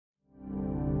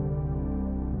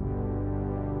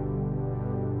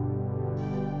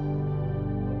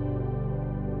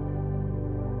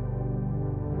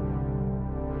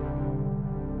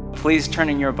please turn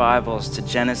in your Bibles to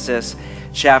Genesis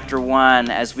chapter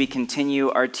 1 as we continue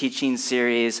our teaching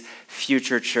series,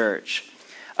 Future Church.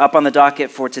 Up on the docket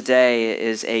for today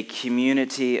is a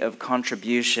community of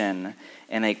contribution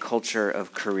in a culture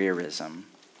of careerism.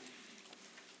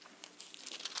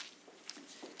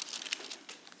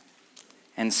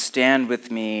 And stand with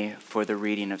me for the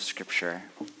reading of Scripture.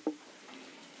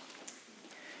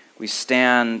 We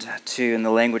stand to, in the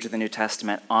language of the New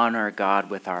Testament, honor God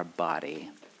with our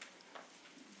body.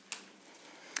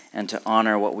 And to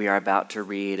honor what we are about to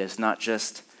read as not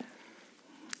just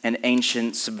an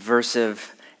ancient,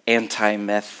 subversive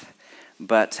anti-myth,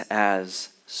 but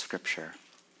as Scripture.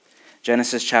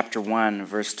 Genesis chapter 1,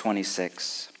 verse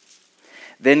 26.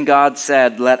 Then God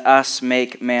said, "Let us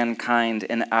make mankind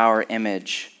in our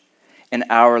image, in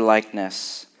our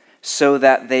likeness, so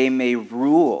that they may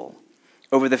rule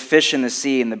over the fish in the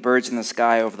sea and the birds in the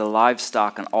sky, over the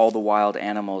livestock and all the wild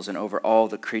animals, and over all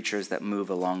the creatures that move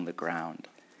along the ground."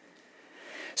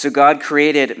 So God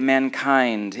created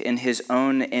mankind in his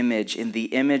own image. In the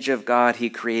image of God, he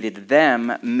created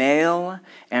them, male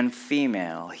and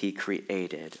female, he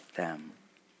created them.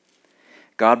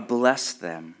 God blessed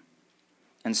them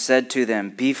and said to them,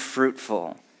 "Be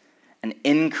fruitful and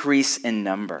increase in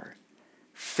number.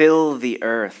 Fill the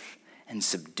earth and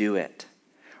subdue it.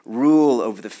 Rule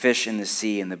over the fish in the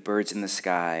sea and the birds in the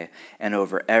sky, and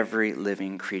over every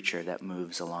living creature that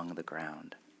moves along the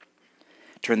ground."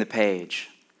 Turn the page.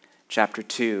 Chapter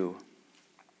 2,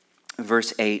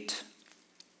 verse 8.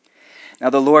 Now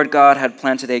the Lord God had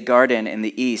planted a garden in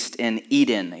the east, in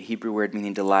Eden, a Hebrew word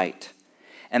meaning delight.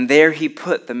 And there he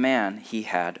put the man he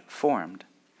had formed.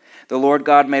 The Lord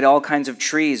God made all kinds of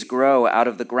trees grow out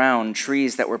of the ground,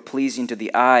 trees that were pleasing to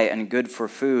the eye and good for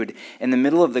food. In the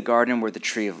middle of the garden were the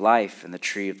tree of life and the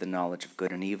tree of the knowledge of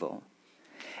good and evil.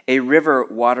 A river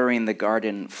watering the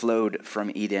garden flowed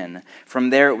from Eden. From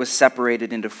there it was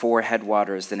separated into 4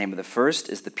 headwaters. The name of the first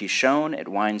is the Pishon. It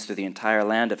winds through the entire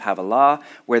land of Havilah,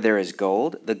 where there is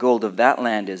gold. The gold of that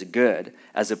land is good,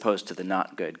 as opposed to the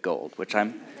not good gold, which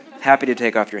I'm happy to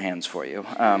take off your hands for you.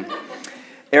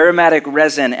 Aromatic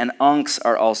resin and onyx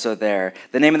are also there.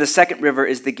 The name of the second river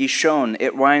is the Gishon.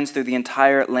 It winds through the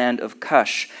entire land of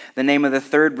Cush. The name of the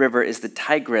third river is the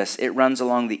Tigris. It runs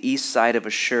along the east side of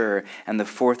Ashur. And the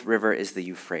fourth river is the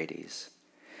Euphrates.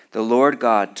 The Lord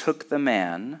God took the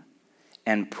man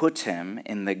and put him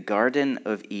in the Garden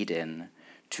of Eden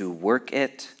to work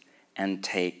it and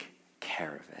take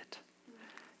care of it.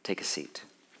 Take a seat.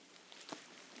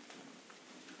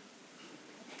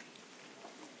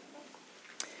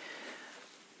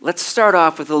 Let's start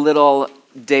off with a little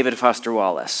David Foster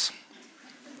Wallace.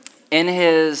 In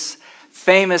his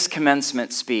famous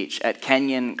commencement speech at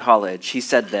Kenyon College, he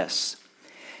said this: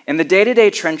 "In the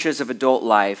day-to-day trenches of adult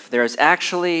life, there is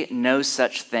actually no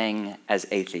such thing as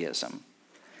atheism.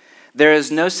 There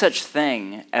is no such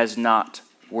thing as not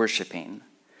worshiping.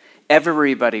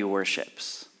 Everybody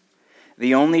worships.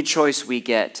 The only choice we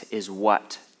get is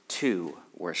what to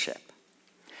worship."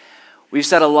 We've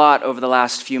said a lot over the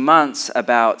last few months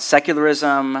about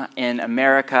secularism in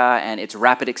America and its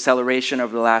rapid acceleration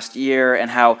over the last year,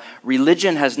 and how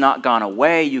religion has not gone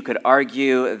away. You could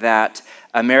argue that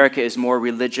America is more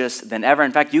religious than ever.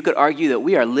 In fact, you could argue that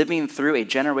we are living through a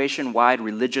generation-wide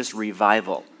religious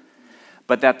revival,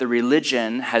 but that the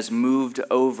religion has moved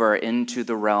over into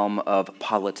the realm of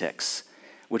politics,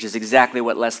 which is exactly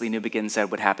what Lesslie Newbigin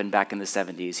said would happen back in the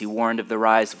 70s. He warned of the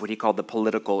rise of what he called the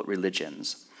political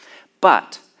religions.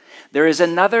 But there is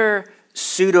another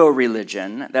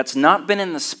pseudo-religion that's not been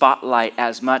in the spotlight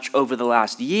as much over the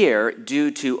last year due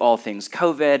to all things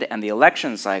COVID and the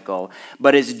election cycle,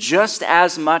 but is just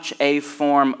as much a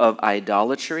form of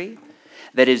idolatry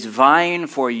that is vying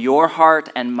for your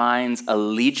heart and mind's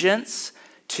allegiance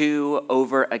to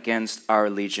over against our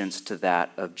allegiance to that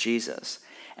of Jesus.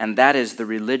 And that is the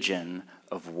religion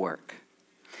of work.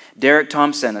 Derek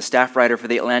Thompson, a staff writer for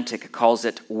The Atlantic, calls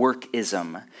it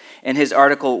workism. In his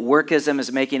article, "Workism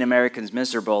is Making Americans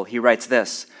Miserable," he writes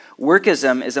this: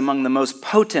 "Workism is among the most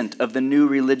potent of the new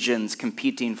religions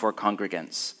competing for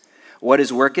congregants." What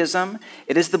is workism?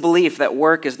 It is the belief that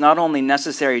work is not only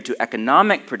necessary to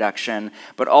economic production,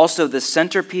 but also the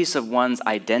centerpiece of one's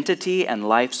identity and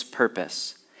life's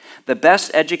purpose. The best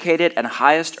educated and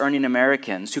highest earning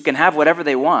Americans, who can have whatever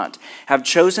they want, have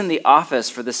chosen the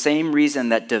office for the same reason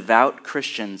that devout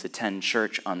Christians attend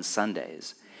church on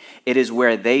Sundays. It is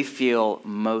where they feel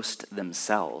most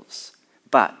themselves.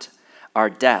 But our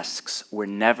desks were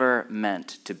never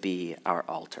meant to be our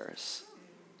altars.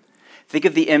 Think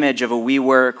of the image of a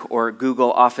WeWork or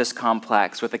Google office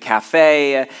complex with a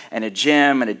cafe and a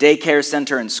gym and a daycare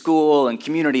center and school and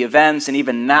community events and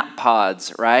even nap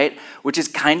pods, right? Which is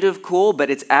kind of cool, but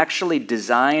it's actually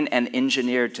designed and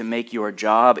engineered to make your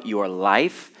job your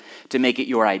life, to make it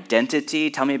your identity.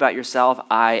 Tell me about yourself.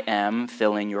 I am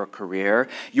filling your career,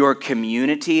 your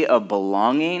community of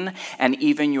belonging, and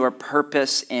even your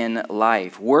purpose in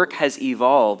life. Work has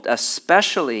evolved,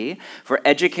 especially for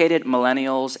educated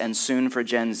millennials and soon for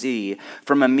Gen Z,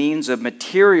 from a means of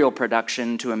material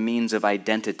production to a means of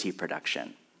identity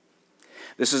production.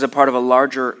 This is a part of a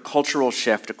larger cultural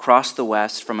shift across the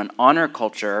West from an honor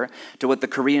culture to what the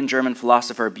Korean-German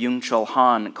philosopher Byung-Chul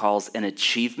Han calls an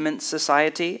achievement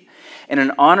society. In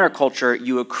an honor culture,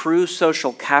 you accrue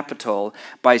social capital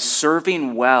by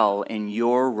serving well in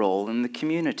your role in the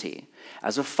community.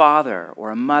 As a father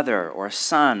or a mother or a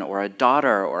son or a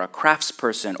daughter or a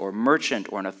craftsperson or merchant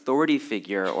or an authority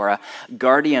figure or a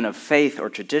guardian of faith or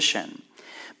tradition.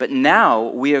 But now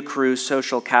we accrue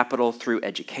social capital through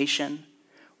education,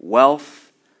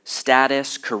 wealth,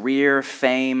 status, career,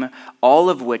 fame, all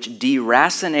of which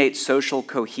deracinate social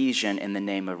cohesion in the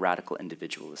name of radical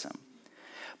individualism.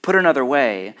 Put another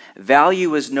way,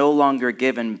 value is no longer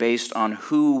given based on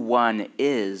who one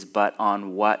is, but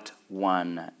on what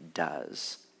one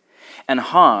does. And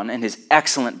Han, in his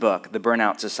excellent book, The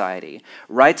Burnout Society,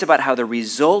 writes about how the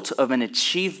result of an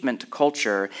achievement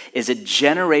culture is a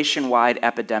generation-wide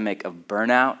epidemic of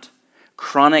burnout,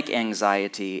 chronic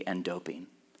anxiety, and doping.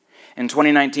 In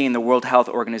 2019, the World Health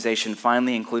Organization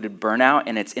finally included burnout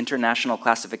in its international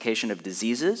classification of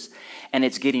diseases, and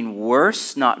it's getting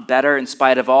worse, not better, in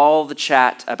spite of all the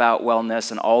chat about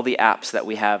wellness and all the apps that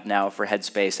we have now for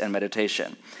Headspace and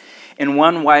meditation. In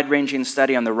one wide-ranging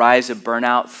study on the rise of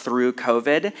burnout through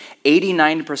COVID,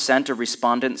 89% of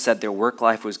respondents said their work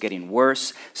life was getting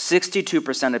worse.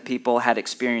 62% of people had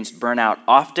experienced burnout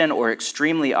often or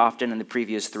extremely often in the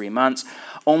previous 3 months.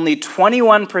 Only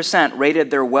 21% rated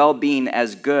their well-being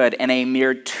as good, and a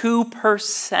mere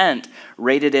 2%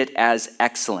 rated it as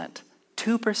excellent.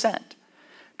 2%.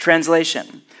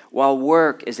 Translation: while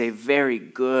work is a very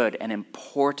good and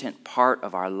important part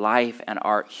of our life and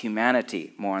our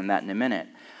humanity, more on that in a minute,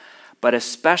 but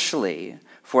especially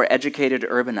for educated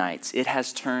urbanites, it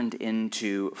has turned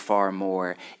into far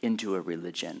more, into a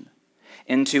religion,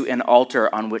 into an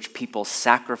altar on which people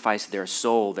sacrifice their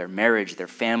soul, their marriage, their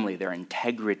family, their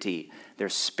integrity, their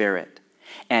spirit.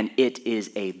 And it is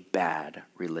a bad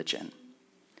religion.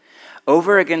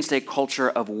 Over against a culture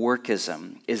of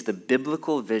workism is the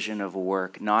biblical vision of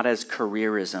work, not as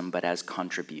careerism, but as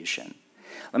contribution.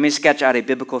 Let me sketch out a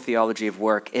biblical theology of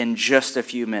work in just a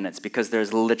few minutes, because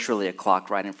there's literally a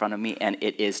clock right in front of me, and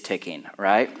it is ticking,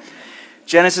 right?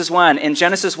 Genesis 1. In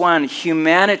Genesis 1,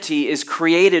 humanity is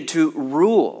created to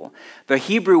rule. The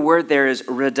Hebrew word there is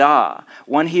radah.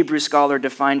 One Hebrew scholar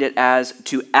defined it as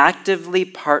to actively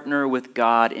partner with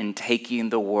God in taking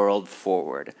the world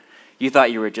forward. You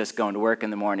thought you were just going to work in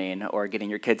the morning or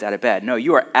getting your kids out of bed. No,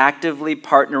 you are actively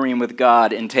partnering with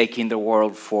God in taking the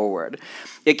world forward.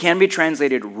 It can be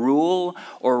translated rule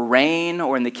or reign,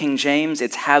 or in the King James,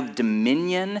 it's have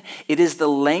dominion. It is the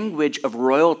language of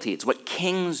royalty. It's what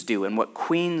kings do and what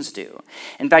queens do.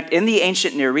 In fact, in the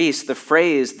ancient Near East, the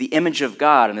phrase, the image of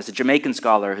God, and there's a Jamaican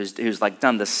scholar who's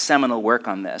done the seminal work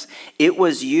on this, it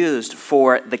was used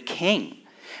for the king.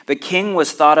 The king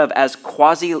was thought of as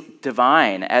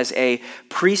quasi-divine, as a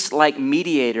priest-like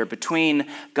mediator between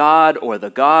God or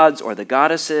the gods or the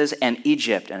goddesses and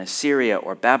Egypt and Assyria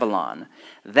or Babylon.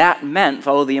 That meant,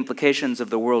 follow the implications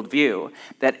of the worldview,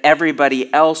 that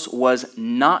everybody else was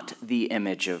not the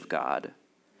image of God,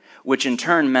 which in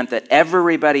turn meant that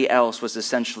everybody else was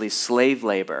essentially slave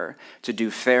labor to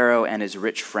do Pharaoh and his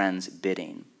rich friends'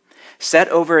 bidding. Set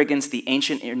over against the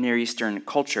ancient Near Eastern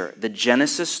culture, the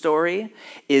Genesis story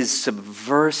is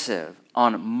subversive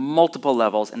on multiple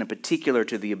levels, and in particular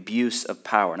to the abuse of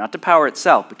power. Not to power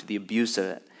itself, but to the abuse of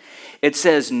it. It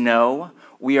says, no,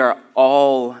 we are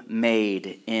all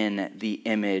made in the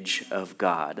image of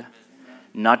God.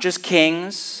 Not just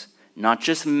kings, not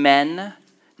just men,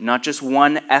 not just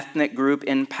one ethnic group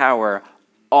in power.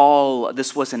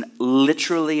 This was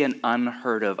literally an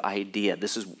unheard of idea.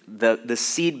 This is the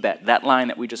seedbed, that line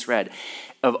that we just read,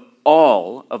 of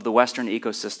all of the Western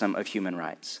ecosystem of human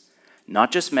rights.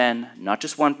 Not just men, not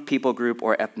just one people group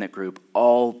or ethnic group.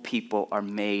 All people are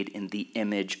made in the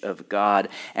image of God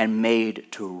and made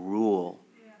to rule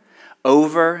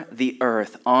over the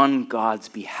earth on God's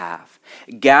behalf,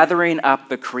 gathering up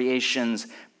the creation's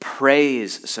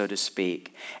praise, so to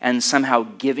speak, and somehow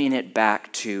giving it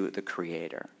back to the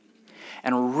Creator.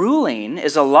 And ruling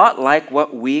is a lot like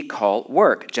what we call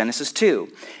work, Genesis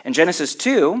 2. In Genesis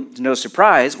 2, no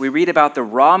surprise, we read about the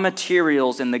raw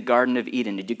materials in the Garden of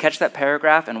Eden. Did you catch that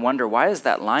paragraph and wonder, why is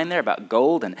that line there about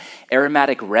gold and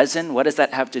aromatic resin? What does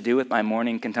that have to do with my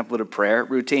morning contemplative prayer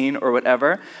routine or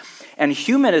whatever? And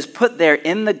human is put there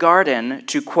in the garden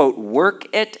to, quote, work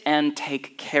it and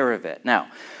take care of it. Now,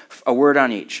 a word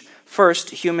on each. First,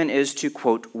 human is to,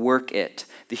 quote, work it.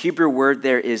 The Hebrew word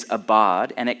there is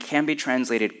abad, and it can be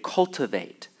translated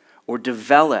cultivate or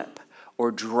develop or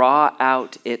draw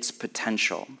out its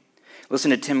potential.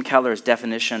 Listen to Tim Keller's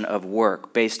definition of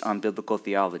work based on biblical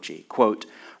theology. Quote,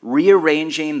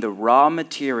 rearranging the raw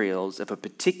materials of a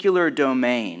particular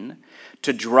domain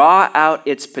to draw out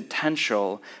its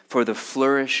potential for the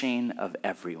flourishing of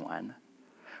everyone.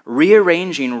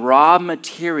 Rearranging raw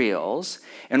materials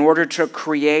in order to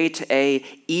create a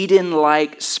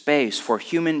Eden-like space for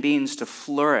human beings to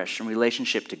flourish in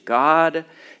relationship to God,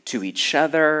 to each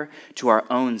other, to our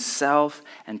own self,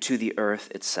 and to the earth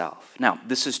itself. Now,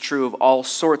 this is true of all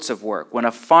sorts of work. When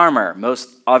a farmer, most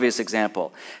obvious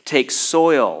example, takes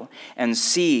soil and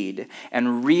seed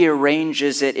and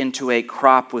rearranges it into a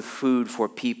crop with food for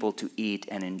people to eat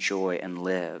and enjoy and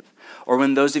live. Or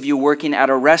when those of you working at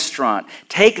a restaurant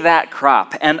take that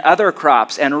crop and other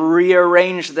crops and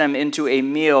rearrange them into a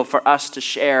meal for us to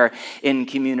share in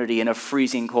community in a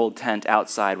freezing cold tent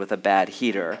outside with a bad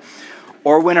heater.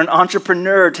 Or when an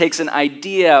entrepreneur takes an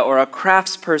idea, or a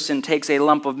craftsperson takes a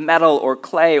lump of metal or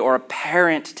clay, or a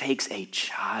parent takes a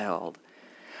child.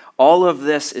 All of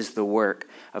this is the work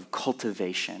of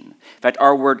cultivation. In fact,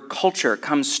 our word culture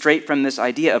comes straight from this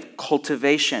idea of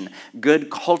cultivation. Good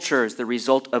culture is the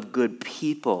result of good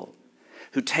people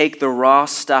who take the raw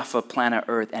stuff of planet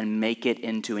Earth and make it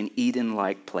into an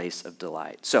Eden-like place of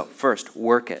delight. So, first,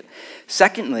 work it.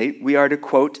 Secondly, we are to,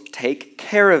 quote, take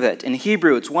care of it. In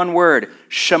Hebrew, it's one word,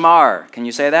 shamar. Can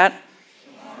you say that?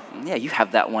 Shamar. Yeah, you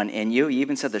have that one in you. You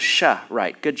even said the sh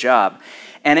right. Good job.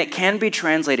 And it can be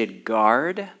translated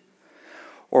guard,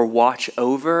 or watch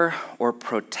over, or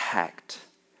protect.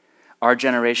 Our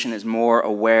generation is more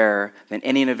aware than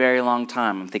any in a very long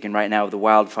time, I'm thinking right now of the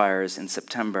wildfires in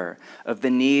September, of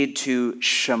the need to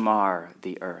shamar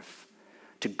the earth,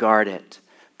 to guard it,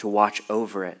 to watch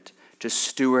over it, to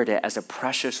steward it as a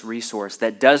precious resource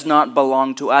that does not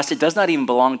belong to us. It does not even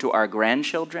belong to our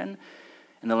grandchildren.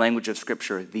 In the language of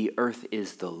Scripture, the earth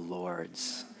is the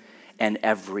Lord's and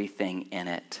everything in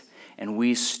it. And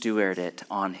we steward it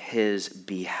on his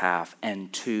behalf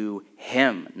and to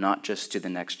him, not just to the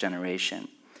next generation.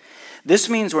 This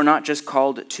means we're not just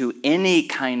called to any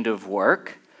kind of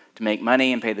work to make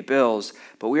money and pay the bills,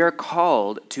 but we are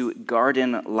called to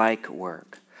garden-like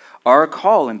work. Our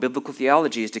call in biblical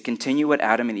theology is to continue what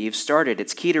Adam and Eve started.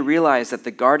 It's key to realize that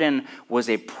the garden was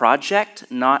a project,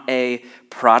 not a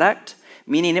product,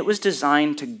 meaning it was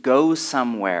designed to go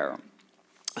somewhere.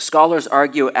 Scholars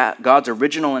argue God's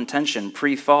original intention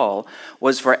pre-fall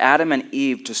was for Adam and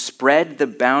Eve to spread the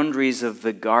boundaries of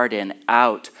the garden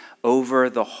out over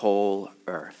the whole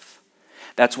earth.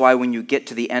 That's why when you get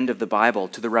to the end of the Bible,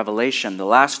 to the Revelation, the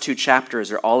last two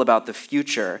chapters are all about the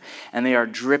future, and they are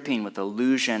dripping with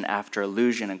allusion after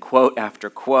allusion and quote after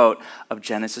quote of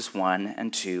Genesis 1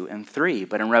 and 2 and 3.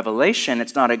 But in Revelation,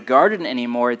 it's not a garden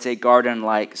anymore, it's a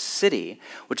garden-like city,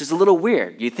 which is a little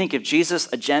weird. You think if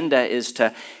Jesus' agenda is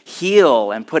to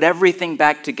heal and put everything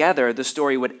back together, the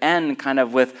story would end kind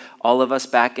of with all of us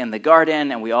back in the garden,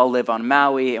 and we all live on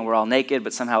Maui, and we're all naked,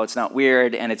 but somehow it's not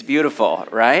weird, and it's beautiful,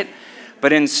 right?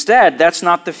 But instead, that's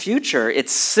not the future.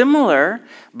 It's similar,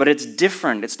 but it's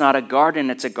different. It's not a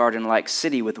garden, it's a garden-like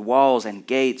city with walls and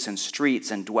gates and streets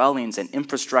and dwellings and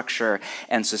infrastructure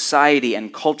and society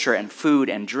and culture and food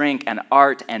and drink and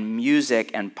art and music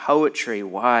and poetry.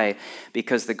 Why?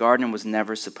 Because the garden was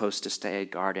never supposed to stay a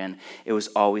garden. It was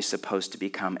always supposed to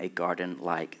become a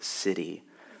garden-like city.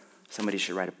 Somebody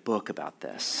should write a book about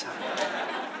this.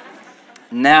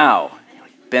 Now,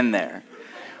 been there.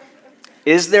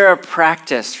 Is there a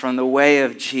practice from the way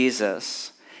of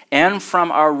Jesus and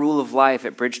from our rule of life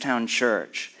at Bridgetown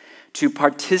Church to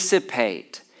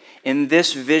participate in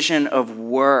this vision of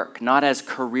work, not as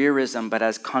careerism, but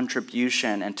as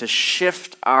contribution, and to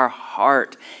shift our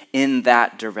heart in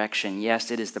that direction?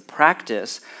 Yes, it is the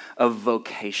practice of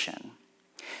vocation.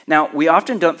 Now, we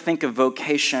often don't think of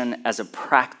vocation as a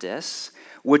practice,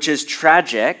 which is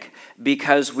tragic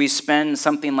because we spend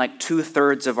something like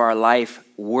 2/3 of our life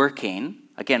working,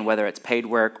 again, whether it's paid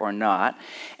work or not.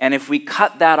 And if we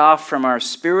cut that off from our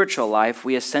spiritual life,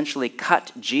 we essentially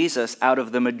cut Jesus out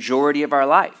of the majority of our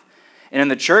life. And in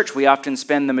the church, we often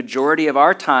spend the majority of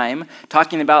our time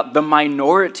talking about the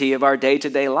minority of our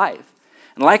day-to-day life.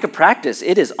 And like a practice,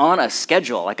 it is on a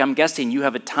schedule. Like I'm guessing you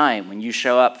have a time when you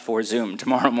show up for Zoom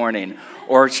tomorrow morning,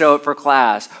 or show up for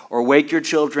class, or wake your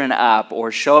children up,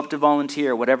 or show up to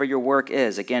volunteer, whatever your work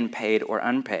is, again, paid or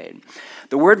unpaid.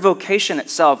 The word vocation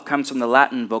itself comes from the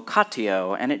Latin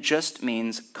vocatio, and it just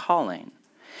means calling.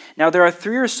 Now, there are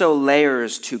 3 or so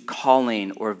layers to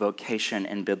calling or vocation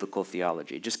in biblical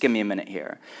theology. Just give me a minute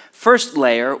here. First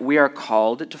layer, we are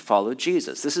called to follow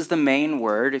Jesus. This is the main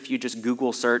word. If you just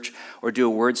Google search or do a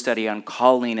word study on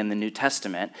calling in the New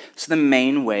Testament, it's the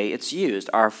main way it's used.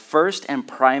 Our first and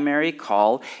primary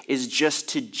call is just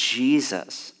to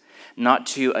Jesus, not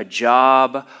to a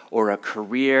job or a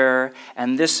career.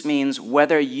 And this means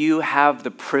whether you have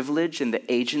the privilege and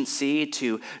the agency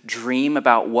to dream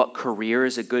about what career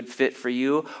is a good fit for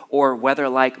you, or whether,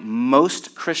 like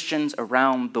most Christians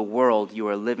around the world, you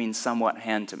are living somewhat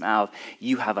hand to mouth,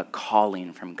 you have a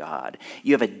calling from God.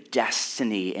 You have a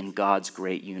destiny in God's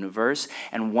great universe,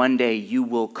 and one day you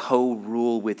will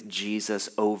co-rule with Jesus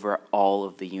over all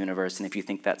of the universe. And if you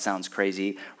think that sounds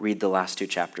crazy, read the last 2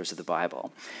 chapters of the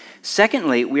Bible.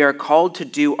 Secondly, we are called to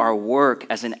do our work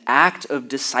as an act of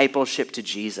discipleship to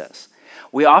Jesus.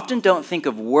 We often don't think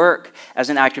of work as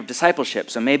an act of discipleship.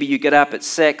 So maybe you get up at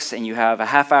 6 and you have a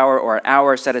half hour or an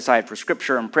hour set aside for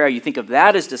scripture and prayer. You think of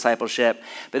that as discipleship,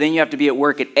 but then you have to be at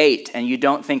work at 8 and you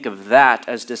don't think of that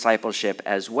as discipleship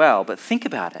as well. But think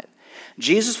about it.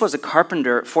 Jesus was a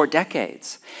carpenter for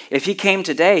decades. If he came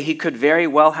today, he could very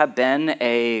well have been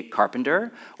a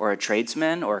carpenter or a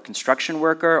tradesman or a construction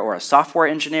worker or a software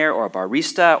engineer or a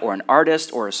barista or an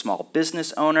artist or a small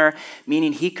business owner,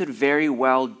 meaning he could very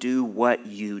well do what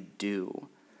you do.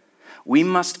 We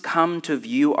must come to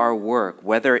view our work,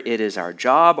 whether it is our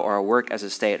job or our work as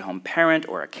a stay-at-home parent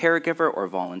or a caregiver or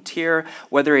volunteer,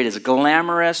 whether it is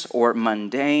glamorous or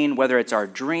mundane, whether it's our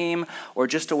dream or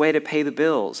just a way to pay the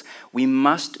bills. We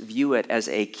must view it as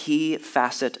a key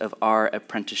facet of our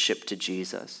apprenticeship to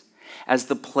Jesus, as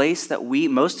the place that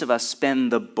most of us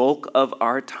spend the bulk of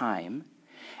our time,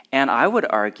 and I would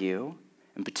argue,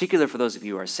 in particular for those of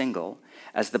you who are single,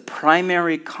 as the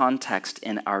primary context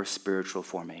in our spiritual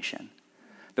formation.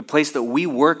 The place that we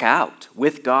work out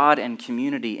with God and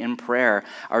community in prayer,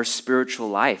 our spiritual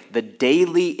life, the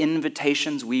daily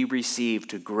invitations we receive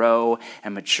to grow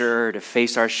and mature, to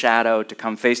face our shadow, to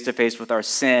come face to face with our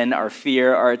sin, our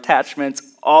fear, our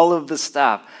attachments, all of the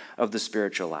stuff of the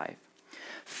spiritual life.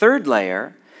 Third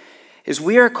layer is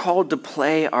we are called to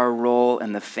play our role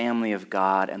in the family of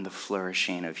God and the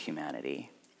flourishing of humanity.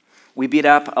 We beat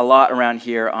up a lot around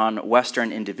here on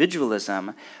Western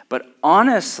individualism, but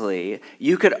honestly,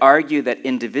 you could argue that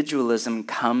individualism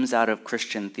comes out of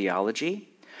Christian theology.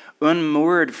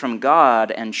 Unmoored from God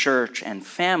and church and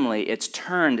family, it's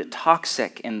turned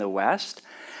toxic in the West.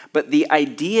 But the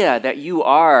idea that you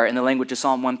are, in the language of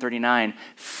Psalm 139,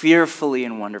 fearfully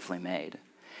and wonderfully made,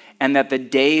 and that the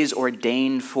days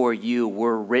ordained for you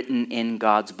were written in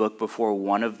God's book before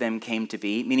one of them came to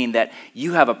be, meaning that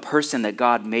you have a person that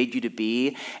God made you to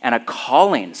be and a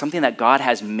calling, something that God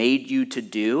has made you to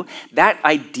do. That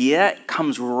idea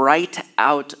comes right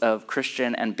out of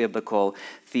Christian and biblical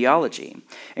theology.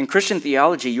 In Christian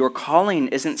theology, your calling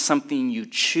isn't something you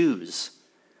choose,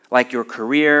 like your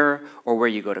career or where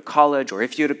you go to college or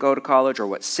if you go to college or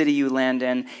what city you land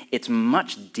in. It's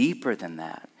much deeper than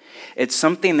that. It's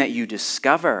something that you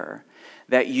discover,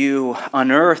 that you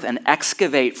unearth and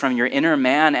excavate from your inner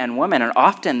man and woman, and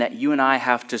often that you and I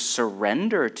have to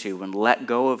surrender to and let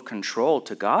go of control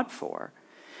to God for.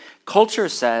 Culture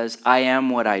says, I am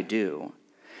what I do.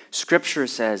 Scripture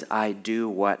says, I do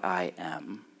what I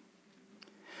am.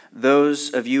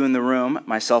 Those of you in the room,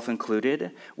 myself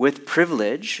included, with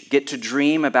privilege, get to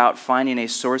dream about finding a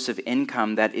source of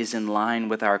income that is in line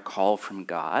with our call from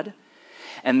God.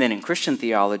 And then in Christian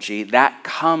theology, that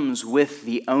comes with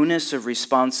the onus of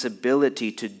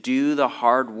responsibility to do the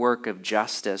hard work of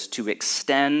justice, to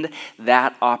extend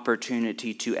that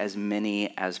opportunity to as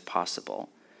many as possible.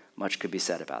 Much could be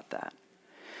said about that.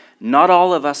 Not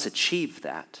all of us achieve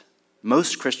that.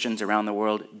 Most Christians around the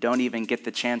world don't even get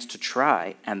the chance to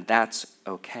try, and that's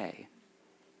okay.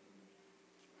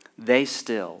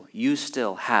 You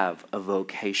still have a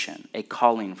vocation, a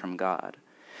calling from God.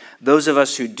 Those of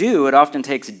us who do, it often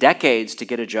takes decades to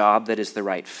get a job that is the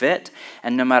right fit.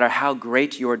 And no matter how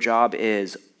great your job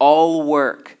is, all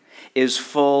work is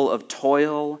full of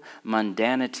toil,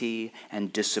 mundanity,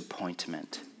 and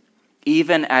disappointment.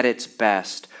 Even at its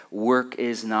best, work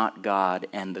is not God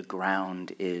and the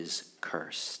ground is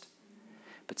cursed.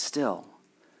 But still,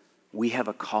 we have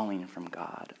a calling from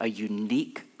God, a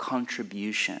unique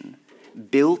contribution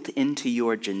built into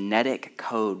your genetic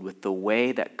code with the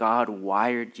way that God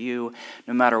wired you,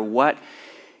 no matter what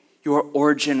your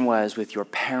origin was with your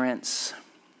parents.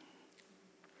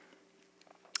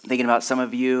 Thinking about some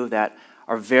of you that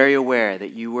are very aware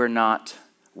that you were not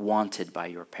wanted by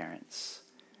your parents.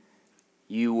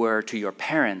 You were to your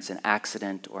parents an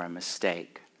accident or a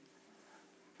mistake.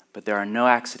 But there are no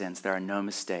accidents, there are no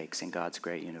mistakes in God's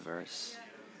great universe.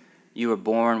 You were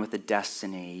born with a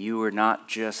destiny. You were not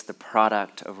just the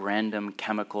product of random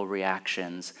chemical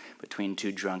reactions between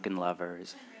two drunken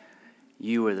lovers.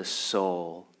 You were the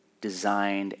soul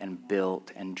designed and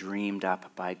built and dreamed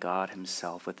up by God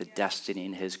himself with a destiny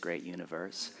in his great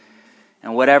universe.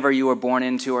 And whatever you were born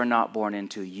into or not born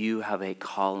into, you have a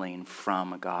calling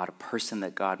from God, a person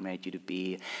that God made you to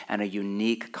be, and a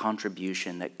unique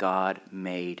contribution that God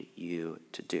made you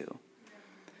to do.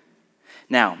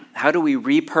 Now, how do we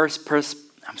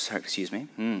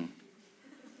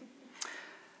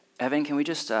Evan, can we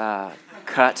just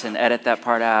cut and edit that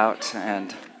part out?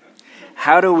 And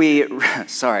how do we,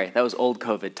 sorry, that was old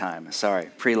COVID time. Sorry,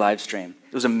 pre-live stream.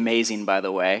 It was amazing, by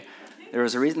the way. There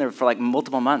was a reason there for like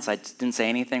multiple months I didn't say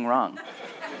anything wrong.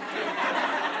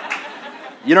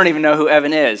 You don't even know who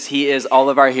Evan is. He is all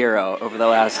of our hero over the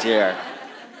last year.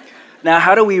 Now,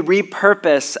 how do we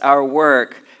repurpose our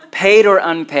work, paid or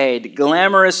unpaid,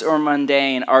 glamorous or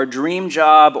mundane, our dream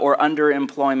job or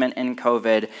underemployment in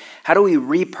COVID? How do we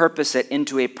repurpose it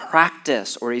into a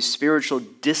practice or a spiritual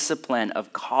discipline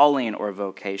of calling or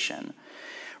vocation?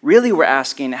 Really, we're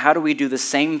asking, how do we do the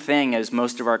same thing as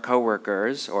most of our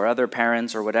coworkers or other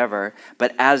parents or whatever,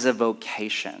 but as a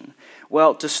vocation?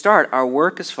 Well, to start, our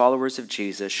work as followers of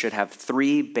Jesus should have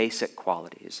three basic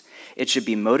qualities. It should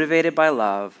be motivated by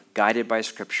love, guided by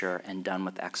Scripture, and done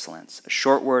with excellence. A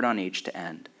short word on each to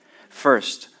end.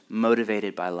 First,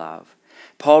 motivated by love.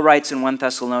 Paul writes in 1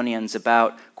 Thessalonians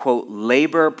about, quote,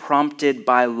 labor prompted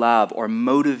by love, or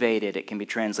motivated, it can be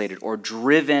translated, or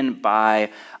driven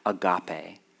by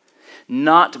agape.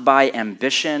 Not by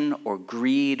ambition or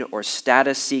greed or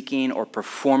status seeking or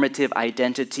performative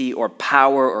identity or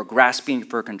power or grasping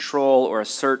for control or a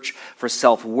search for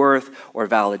self-worth or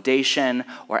validation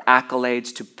or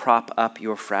accolades to prop up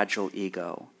your fragile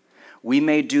ego. We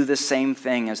may do the same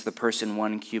thing as the person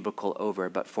one cubicle over,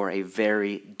 but for a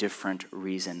very different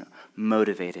reason,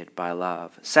 motivated by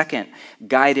love. Second,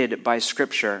 guided by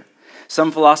Scripture.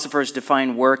 Some philosophers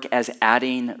define work as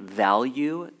adding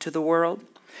value to the world.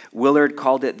 Willard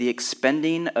called it the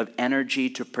expending of energy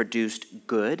to produce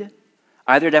good.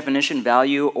 Either definition,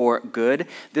 value or good.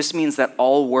 This means that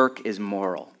all work is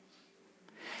moral,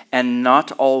 and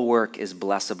not all work is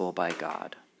blessable by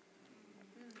God.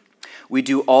 We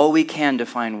do all we can to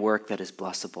find work that is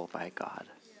blessable by God.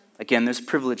 Again, there's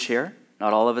privilege here.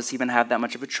 Not all of us even have that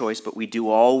much of a choice, but we do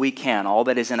all we can, all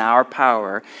that is in our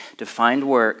power, to find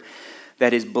work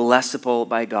that is blessable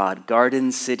by God,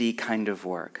 Garden City kind of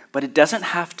work. But it doesn't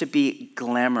have to be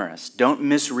glamorous. Don't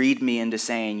misread me into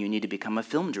saying you need to become a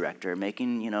film director,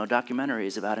 making,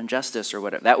 documentaries about injustice or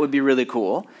whatever. That would be really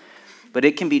cool. But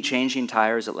it can be changing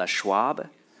tires at Les Schwab,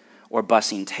 or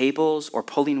bussing tables, or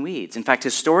pulling weeds. In fact,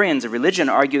 historians of religion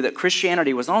argue that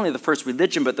Christianity was not only the first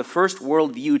religion, but the first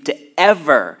worldview to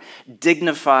ever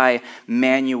dignify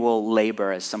manual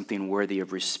labor as something worthy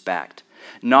of respect.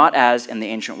 Not as, in the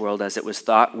ancient world, as it was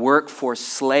thought, work for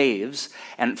slaves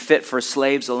and fit for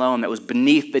slaves alone that was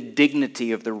beneath the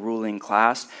dignity of the ruling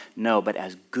class. No, but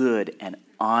as good and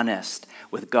honest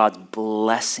with God's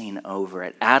blessing over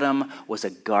it. Adam was a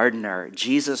gardener.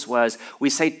 Jesus was, we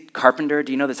say carpenter.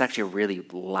 Do you know that's actually a really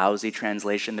lousy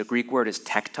translation? The Greek word is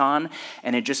tekton,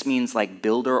 and it just means like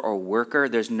builder or worker.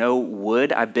 There's no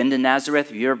wood. I've been to Nazareth.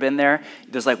 Have you ever been there?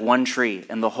 There's like one tree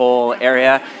in the whole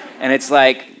area, and it's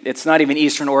not even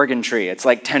Eastern Oregon tree. It's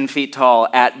like 10 feet tall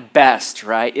at best,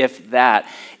 right? If that.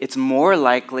 It's more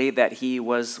likely that he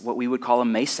was what we would call a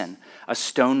mason, a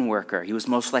stone worker. He was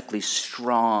most likely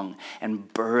strong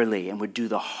and burly and would do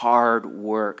the hard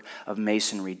work of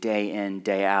masonry day in,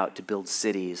 day out to build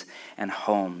cities and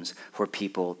homes for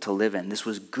people to live in. This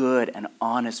was good and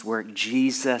honest work.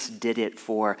 Jesus did it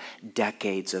for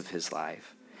decades of his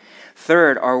life.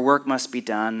 Third, our work must be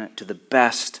done to the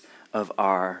best of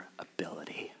our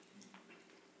ability.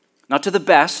 Not to the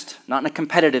best, not in a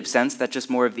competitive sense, that's just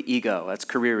more of the ego, that's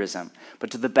careerism,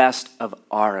 but to the best of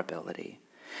our ability.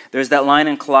 There's that line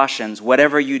in Colossians,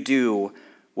 whatever you do,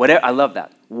 I love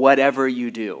that, whatever you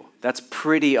do. That's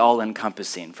pretty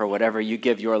all-encompassing for whatever you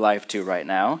give your life to right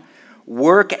now.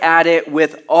 Work at it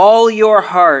with all your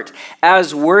heart,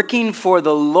 as working for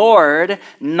the Lord,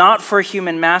 not for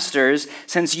human masters,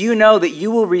 since you know that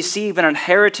you will receive an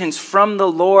inheritance from the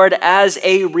Lord as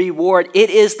a reward. It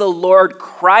is the Lord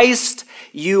Christ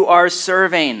you are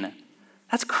serving.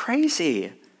 That's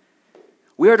crazy.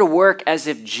 We are to work as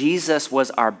if Jesus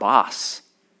was our boss,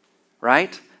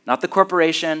 right? Not the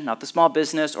corporation, not the small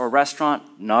business or restaurant,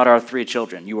 not our 3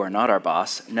 children. You are not our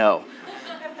boss. No.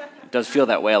 It does feel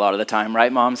that way a lot of the time,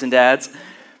 right, moms and dads?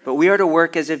 But we are to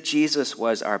work as if Jesus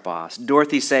was our boss.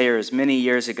 Dorothy Sayers, many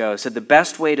years ago, said the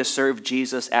best way to serve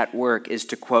Jesus at work is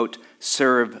to, quote,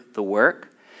 serve the work.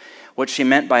 What she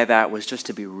meant by that was just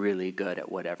to be really good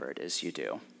at whatever it is you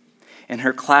do. In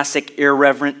her classic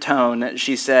irreverent tone,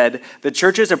 she said, the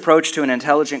church's approach to an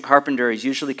intelligent carpenter is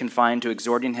usually confined to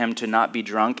exhorting him to not be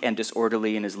drunk and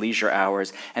disorderly in his leisure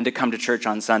hours and to come to church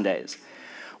on Sundays.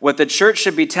 What the church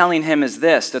should be telling him is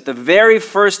this, that the very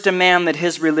first demand that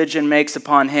his religion makes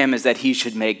upon him is that he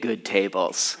should make good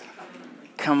tables.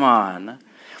 Come on.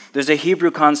 There's a Hebrew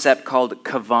concept called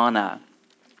kavana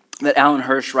that Alan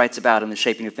Hirsch writes about in The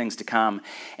Shaping of Things to Come.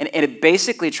 And it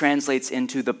basically translates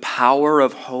into the power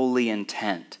of holy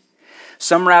intent.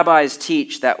 Some rabbis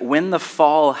teach that when the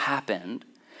fall happened,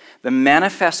 the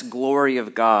manifest glory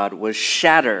of God was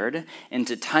shattered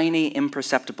into tiny,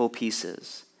 imperceptible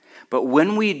pieces. But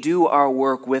when we do our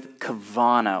work with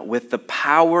kavana, with the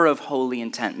power of holy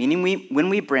intent, meaning when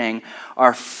we bring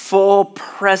our full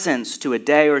presence to a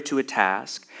day or to a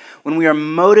task, when we are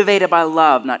motivated by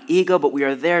love, not ego, but we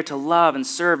are there to love and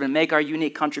serve and make our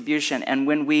unique contribution, and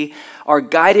when we are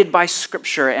guided by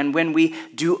Scripture, and when we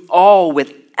do all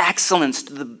with excellence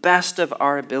to the best of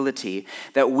our ability,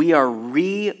 that we are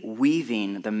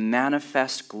reweaving the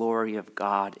manifest glory of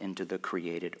God into the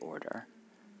created order.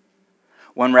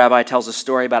 One rabbi tells a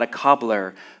story about a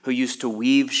cobbler who used to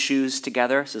weave shoes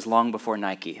together. This is long before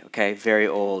Nike, okay? Very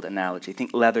old analogy.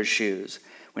 Think leather shoes,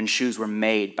 when shoes were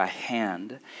made by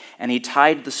hand. And he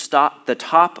tied the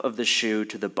top of the shoe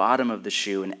to the bottom of the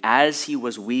shoe, and as he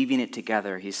was weaving it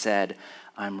together, he said,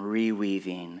 I'm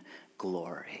reweaving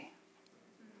glory.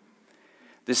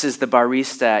 This is the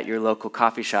barista at your local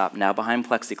coffee shop, now behind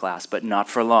plexiglass, but not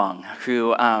for long,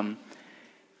 who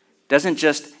doesn't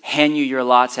just hand you your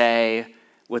latte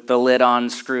with the lid on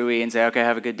screwy and say, okay,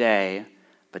 have a good day,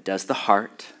 but does the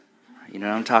heart. You know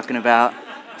what I'm talking about?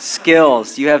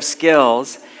 Skills. You have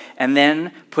skills. And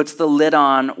then puts the lid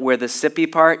on where the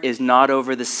sippy part is not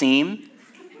over the seam.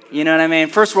 You know what I mean?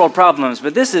 First world problems,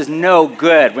 but this is no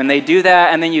good when they do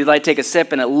that, and then you take a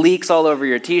sip and it leaks all over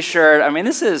your t-shirt. I mean,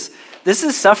 this is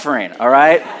suffering, all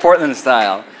right? Portland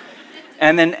style.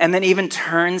 And then even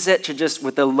turns it to just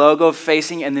with the logo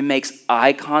facing, and then makes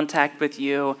eye contact with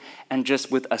you, and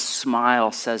just with a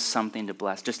smile says something to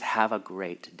bless. Just have a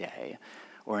great day,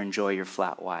 or enjoy your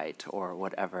flat white, or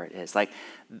whatever it is.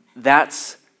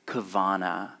 That's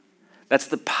kavana. That's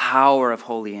the power of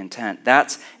holy intent.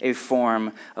 That's a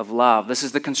form of love. This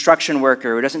is the construction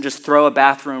worker who doesn't just throw a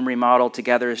bathroom remodel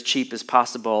together as cheap as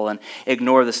possible and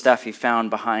ignore the stuff he found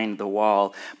behind the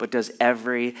wall, but does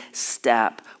every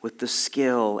step with the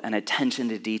skill and attention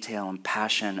to detail and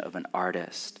passion of an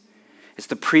artist. It's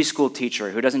the preschool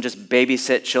teacher who doesn't just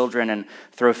babysit children and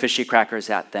throw fishy crackers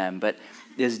at them, but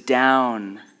is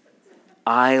down,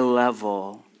 eye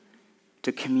level,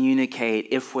 to communicate,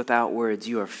 if without words,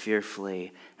 you are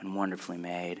fearfully and wonderfully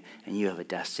made, and you have a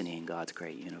destiny in God's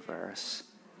great universe.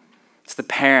 It's the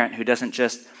parent who doesn't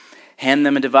just hand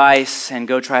them a device and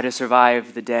go try to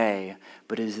survive the day,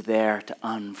 but is there to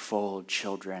unfold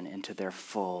children into their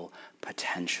full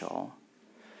potential.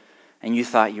 And you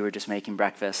thought you were just making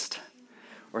breakfast,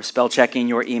 or spell checking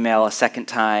your email a second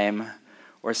time,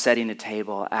 or setting a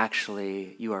table.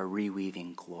 Actually, you are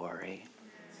reweaving glory.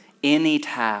 Any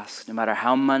task, no matter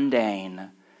how mundane,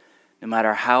 no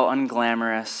matter how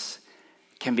unglamorous,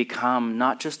 can become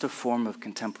not just a form of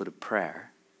contemplative prayer.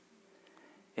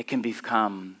 It can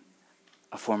become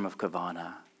a form of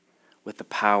kavana with the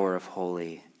power of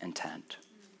holy intent.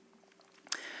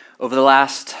 Over the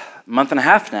last month and a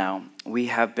half now, we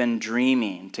have been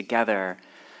dreaming together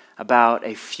about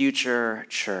a future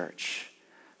church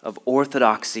of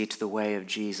orthodoxy to the way of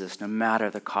Jesus, no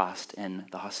matter the cost and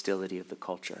the hostility of the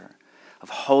culture, of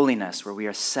holiness where we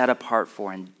are set apart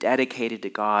for and dedicated to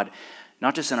God,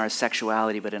 not just in our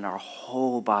sexuality, but in our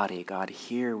whole body. God,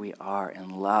 here we are in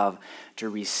love to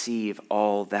receive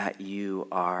all that you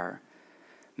are.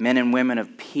 Men and women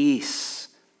of peace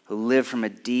who live from a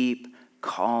deep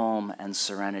calm and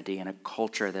serenity in a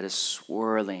culture that is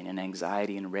swirling in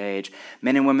anxiety and rage.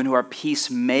 Men and women who are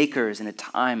peacemakers in a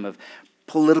time of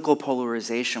political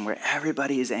polarization where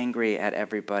everybody is angry at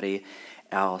everybody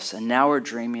else. And now we're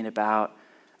dreaming about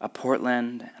a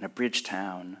Portland and a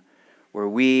Bridgetown where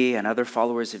we and other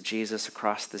followers of Jesus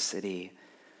across the city,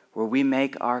 where we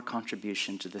make our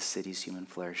contribution to the city's human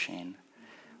flourishing.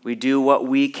 We do what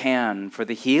we can for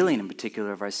the healing in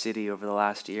particular of our city over the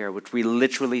last year, which we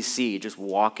literally see just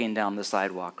walking down the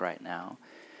sidewalk right now.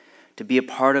 To be a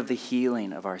part of the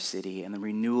healing of our city and the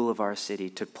renewal of our city,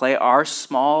 to play our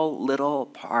small little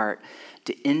part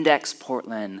to index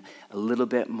Portland a little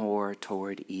bit more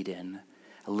toward Eden,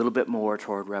 a little bit more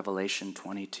toward Revelation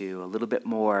 22, a little bit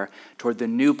more toward the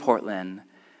new Portland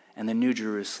and the new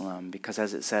Jerusalem, because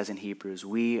as it says in Hebrews,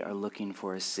 we are looking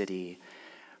for a city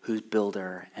whose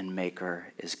builder and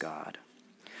maker is God.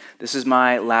 This is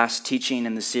my last teaching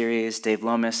in the series. Dave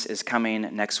Lomas is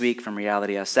coming next week from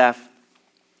Reality SF.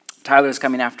 Tyler's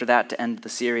coming after that to end the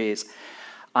series.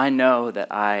 I know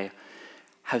that I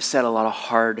have said a lot of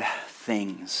hard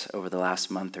things over the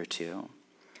last month or two,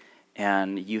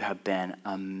 and you have been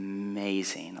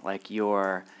amazing. Like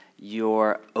your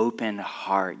open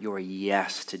heart, your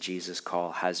yes to Jesus'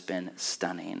 call has been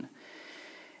stunning.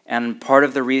 And part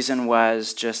of the reason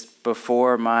was just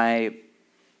before my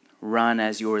run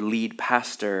as your lead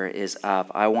pastor is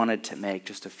up, I wanted to make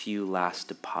just a few last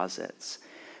deposits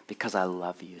because I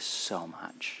love you so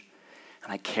much.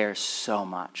 And I care so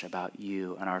much about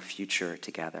you and our future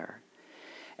together.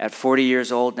 At 40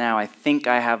 years old now, I think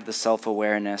I have the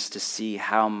self-awareness to see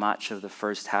how much of the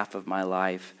first half of my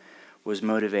life was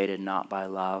motivated not by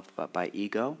love, but by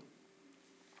ego,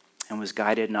 and was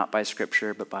guided not by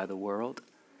Scripture, but by the world.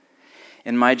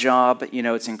 In my job,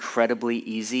 it's incredibly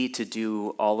easy to do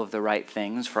all of the right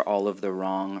things for all of the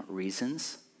wrong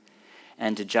reasons,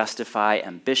 and to justify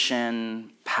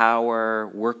ambition,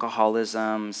 power,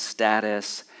 workaholism,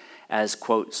 status as,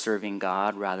 quote, serving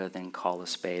God rather than call a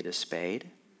spade a spade.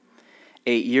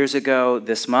 8 years ago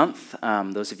this month,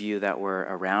 those of you that were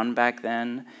around back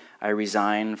then, I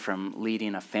resigned from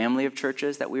leading a family of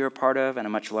churches that we were part of and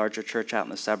a much larger church out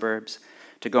in the suburbs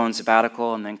to go on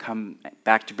sabbatical and then come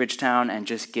back to Bridgetown and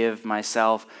just give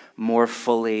myself more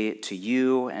fully to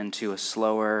you and to a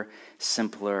slower,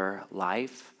 simpler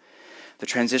life. The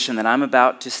transition that I'm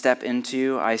about to step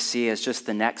into, I see as just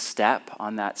the next step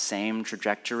on that same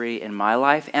trajectory in my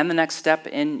life and the next step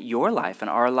in your life and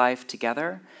our life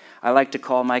together. I like to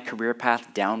call my career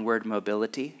path downward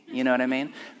mobility, you know what I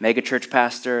mean? Mega church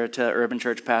pastor to urban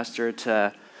church pastor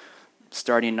to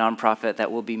starting a nonprofit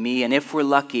that will be me, and if we're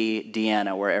lucky,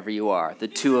 Deanna, wherever you are. The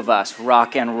two of us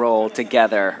rock and roll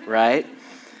together, right?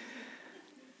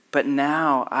 But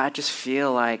now I just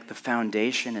feel like the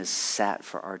foundation is set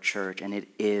for our church, and it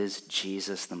is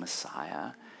Jesus the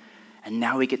Messiah. And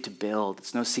now we get to build.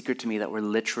 It's no secret to me that we're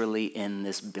literally in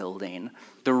this building.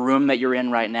 The room that you're in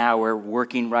right now, we're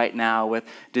working right now with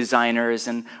designers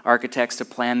and architects to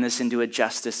plan this into a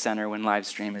justice center when live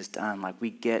stream is done. Like,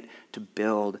 we get to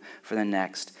build for the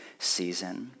next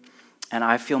season. And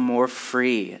I feel more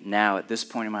free now at this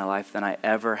point in my life than I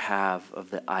ever have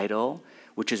of the idol,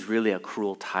 which is really a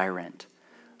cruel tyrant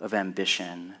of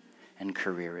ambition and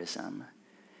careerism.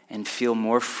 And feel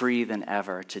more free than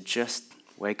ever to just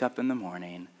wake up in the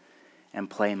morning and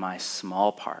play my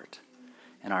small part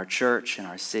in our church, in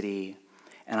our city.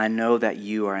 And I know that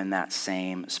you are in that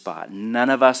same spot. None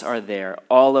of us are there.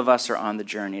 All of us are on the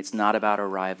journey. It's not about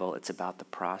arrival. It's about the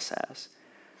process.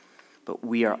 But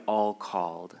we are all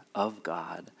called of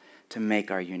God to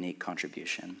make our unique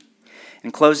contribution.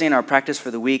 In closing, our practice for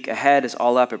the week ahead is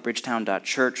all up at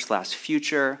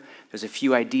bridgetown.church/future. There's a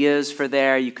few ideas for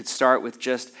there. You could start with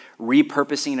just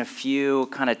repurposing a few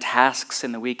kind of tasks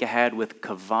in the week ahead with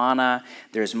Kavana.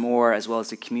 There's more, as well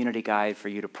as a community guide for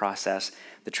you to process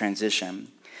the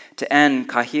transition. To end,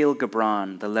 Kahil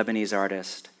Gibran, the Lebanese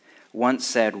artist, once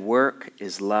said, "Work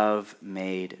is love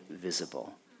made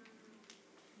visible."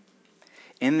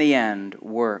 In the end,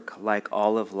 work, like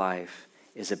all of life,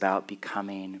 is about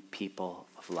becoming people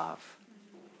of love.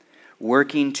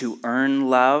 Working to earn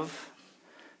love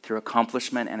through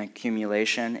accomplishment and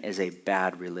accumulation is a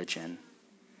bad religion.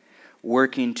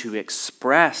 Working to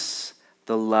express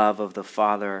the love of the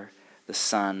Father, the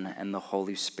Son, and the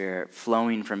Holy Spirit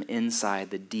flowing from inside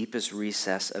the deepest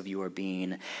recess of your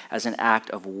being as an act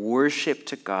of worship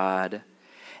to God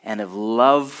and of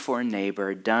love for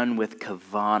neighbor done with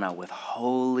kavana, with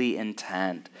holy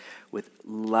intent, with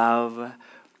love,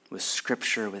 with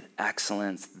Scripture, with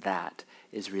excellence. That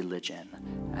is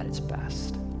religion at its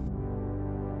best.